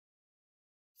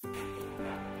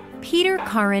Peter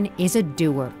Curran is a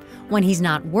doer. When he's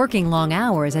not working long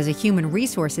hours as a human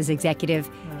resources executive,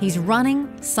 he's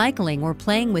running, cycling, or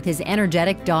playing with his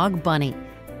energetic dog Bunny.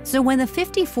 So when the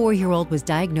 54-year-old was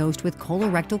diagnosed with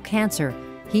colorectal cancer,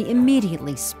 he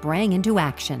immediately sprang into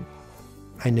action.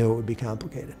 I knew it would be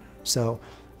complicated. So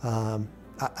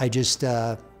I just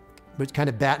would kind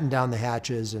of batten down the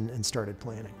hatches and started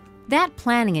planning. That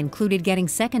planning included getting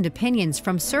second opinions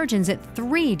from surgeons at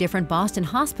 3 different Boston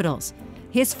hospitals.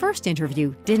 His first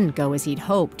interview didn't go as he'd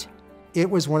hoped. It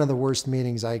was one of the worst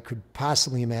meetings I could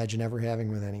possibly imagine ever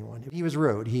having with anyone. He was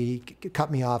rude. He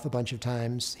cut me off a bunch of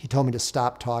times. He told me to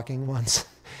stop talking once.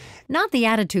 Not the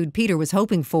attitude Peter was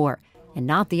hoping for, and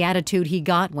not the attitude he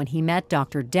got when he met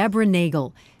Dr. Deborah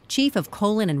Nagle, Chief of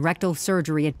Colon and Rectal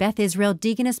Surgery at Beth Israel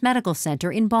Deaconess Medical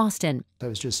Center in Boston. I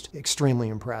was just extremely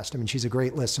impressed. I mean, she's a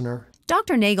great listener.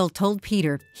 Dr. Nagle told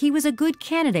Peter he was a good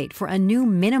candidate for a new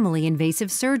minimally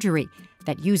invasive surgery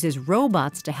that uses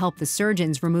robots to help the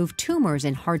surgeons remove tumors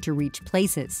in hard-to-reach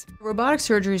places. Robotic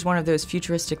surgery is one of those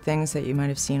futuristic things that you might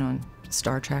have seen on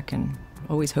Star Trek and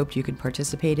always hoped you could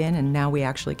participate in, and now we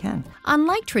actually can.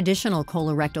 Unlike traditional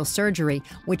colorectal surgery,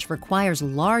 which requires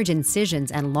large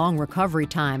incisions and long recovery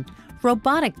time,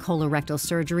 robotic colorectal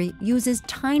surgery uses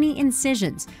tiny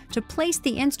incisions to place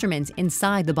the instruments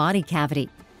inside the body cavity.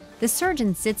 The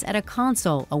surgeon sits at a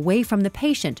console away from the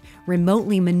patient,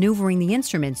 remotely maneuvering the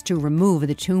instruments to remove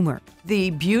the tumor. The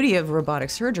beauty of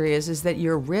robotic surgery is that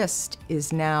your wrist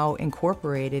is now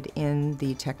incorporated in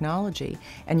the technology,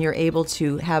 and you're able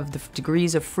to have the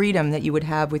degrees of freedom that you would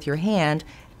have with your hand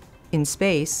in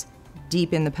space,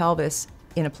 deep in the pelvis,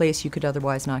 in a place you could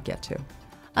otherwise not get to.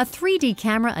 A 3D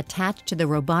camera attached to the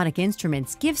robotic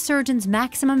instruments gives surgeons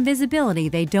maximum visibility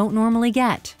they don't normally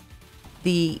get.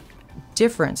 The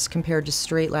difference compared to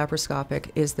straight laparoscopic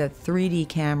is that 3D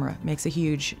camera makes a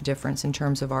huge difference in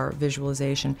terms of our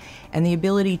visualization and the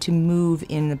ability to move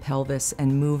in the pelvis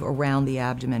and move around the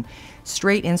abdomen.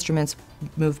 Straight instruments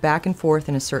move back and forth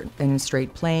in a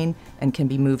straight plane and can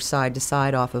be moved side to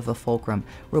side off of a fulcrum.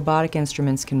 Robotic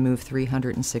instruments can move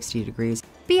 360 degrees.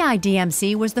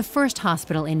 BIDMC was the first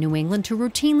hospital in New England to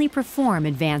routinely perform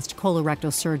advanced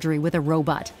colorectal surgery with a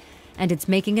robot, and it's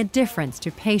making a difference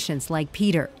to patients like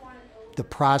Peter. The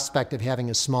prospect of having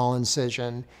a small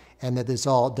incision and that it's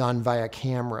all done via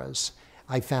cameras,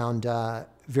 I found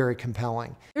very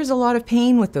compelling. There's a lot of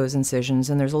pain with those incisions,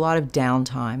 and there's a lot of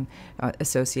downtime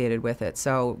associated with it.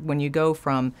 So when you go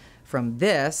from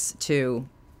this to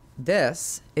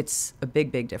this, it's a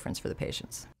big, big difference for the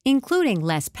patients. Including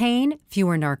less pain,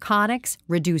 fewer narcotics,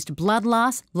 reduced blood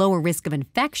loss, lower risk of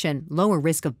infection, lower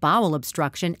risk of bowel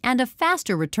obstruction, and a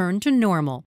faster return to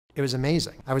normal. It was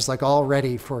amazing. I was like all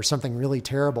ready for something really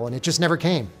terrible, and it just never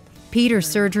came. Peter's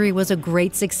surgery was a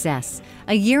great success.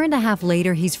 A year and a half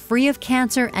later, he's free of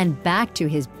cancer and back to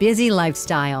his busy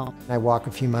lifestyle. I walk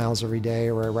a few miles every day,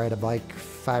 or I ride a bike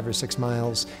 5 or 6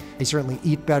 miles. I certainly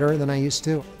eat better than I used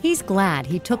to. He's glad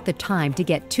he took the time to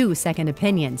get 2 second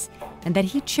opinions and that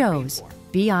he chose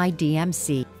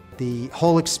BIDMC. The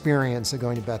whole experience of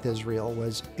going to Beth Israel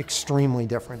was extremely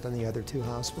different than the other 2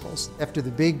 hospitals. After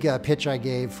the big pitch I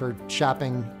gave for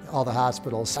shopping all the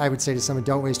hospitals, I would say to someone,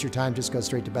 don't waste your time, just go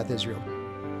straight to Beth Israel.